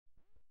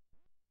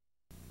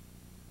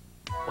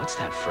What's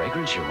that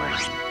fragrance you're wearing?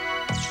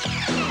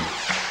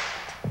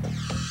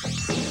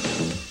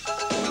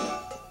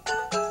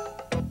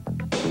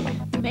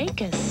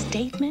 Make a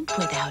statement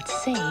without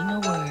saying a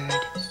word.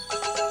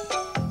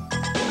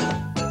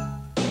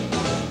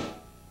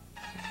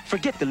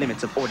 Forget the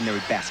limits of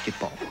ordinary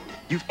basketball.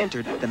 You've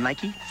entered the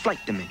Nike flight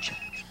dimension.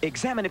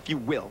 Examine, if you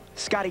will,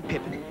 Scottie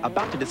Pippen,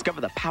 about to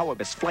discover the power of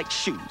his flight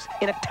shoes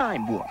in a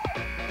time warp.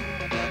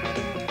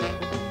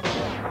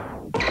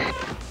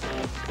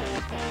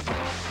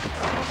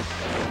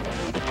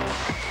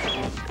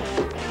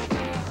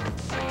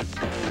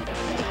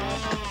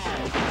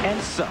 And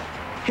so,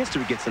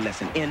 history gets a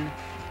lesson in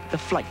the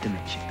flight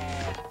dimension.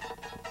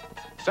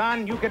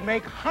 Son, you could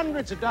make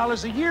hundreds of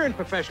dollars a year in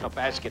professional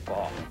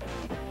basketball.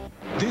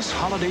 This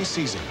holiday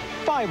season,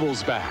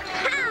 Fievel's back.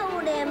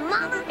 Howdy,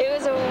 Mama. It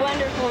was a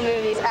wonderful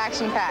movie. It's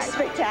action-packed.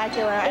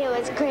 Spectacular. It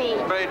was great.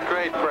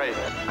 Great.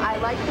 I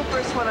liked the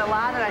first one a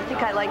lot, and I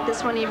think I like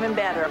this one even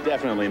better.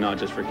 Definitely not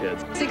just for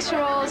kids.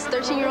 6-year-olds,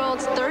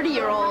 13-year-olds,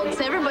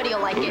 30-year-olds. Everybody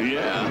will like it.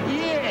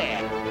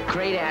 Yeah.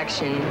 Great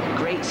action,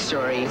 great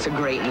story. It's a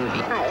great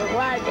movie. I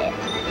loved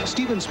it.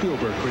 Steven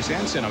Spielberg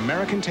presents An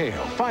American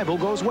Tale. Fievel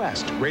Goes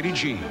West, rated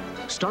G.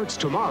 Starts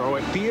tomorrow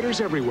at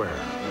theaters everywhere.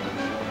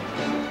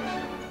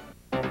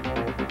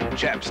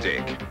 Chap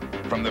Stick.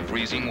 From the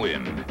freezing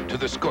wind to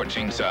the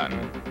scorching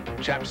sun,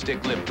 Chap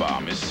Stick lip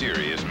balm is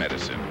serious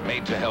medicine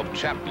made to help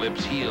chapped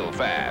lips heal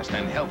fast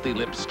and healthy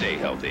lips stay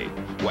healthy.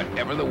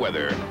 Whatever the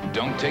weather,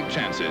 don't take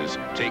chances.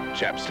 Take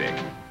Chap Stick.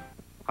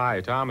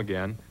 Hi, Tom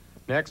again.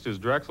 Next is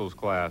Drexel's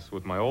class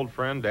with my old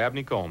friend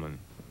Dabney Coleman.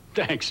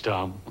 Thanks,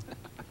 Tom.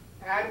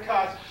 And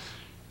cut.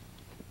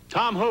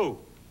 Tom who?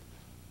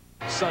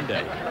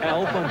 Sunday,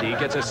 Al Bundy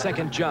gets a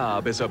second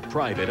job as a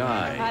private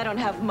eye. I don't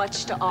have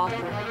much to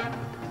offer.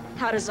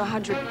 How does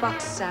 $100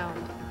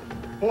 sound?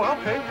 Oh,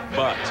 I'll pay.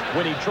 But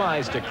when he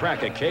tries to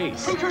crack a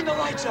case, Who turned the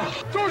lights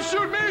off? Don't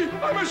shoot me!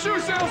 I'm a shoe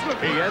salesman!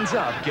 he ends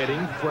up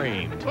getting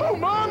framed. Oh,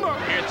 Mama!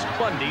 It's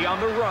Bundy on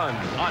the Run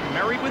on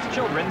Married with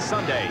Children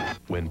Sunday.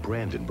 When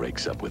Brandon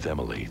breaks up with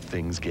Emily,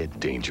 things get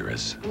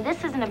dangerous.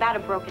 This isn't about a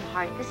broken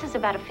heart. This is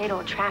about a fatal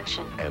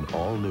attraction. An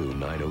all-new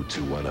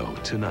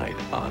 90210 tonight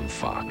on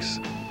Fox.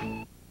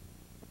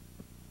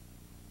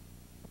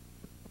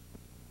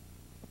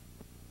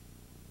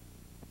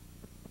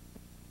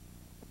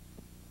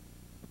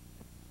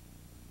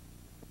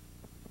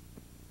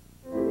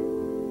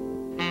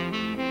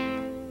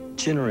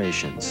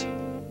 Generations.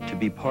 To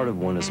be part of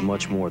one is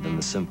much more than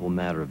the simple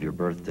matter of your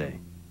birthday.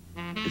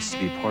 It's to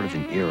be part of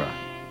an era.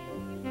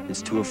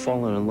 It's to have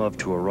fallen in love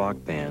to a rock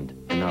band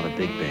and not a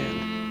big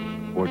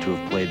band, or to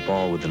have played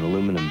ball with an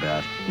aluminum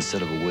bat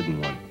instead of a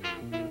wooden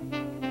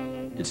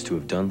one. It's to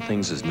have done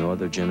things as no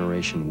other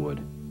generation would.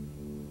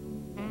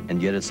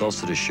 And yet it's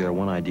also to share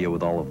one idea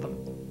with all of them.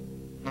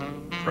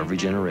 For every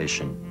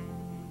generation,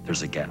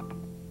 there's a gap.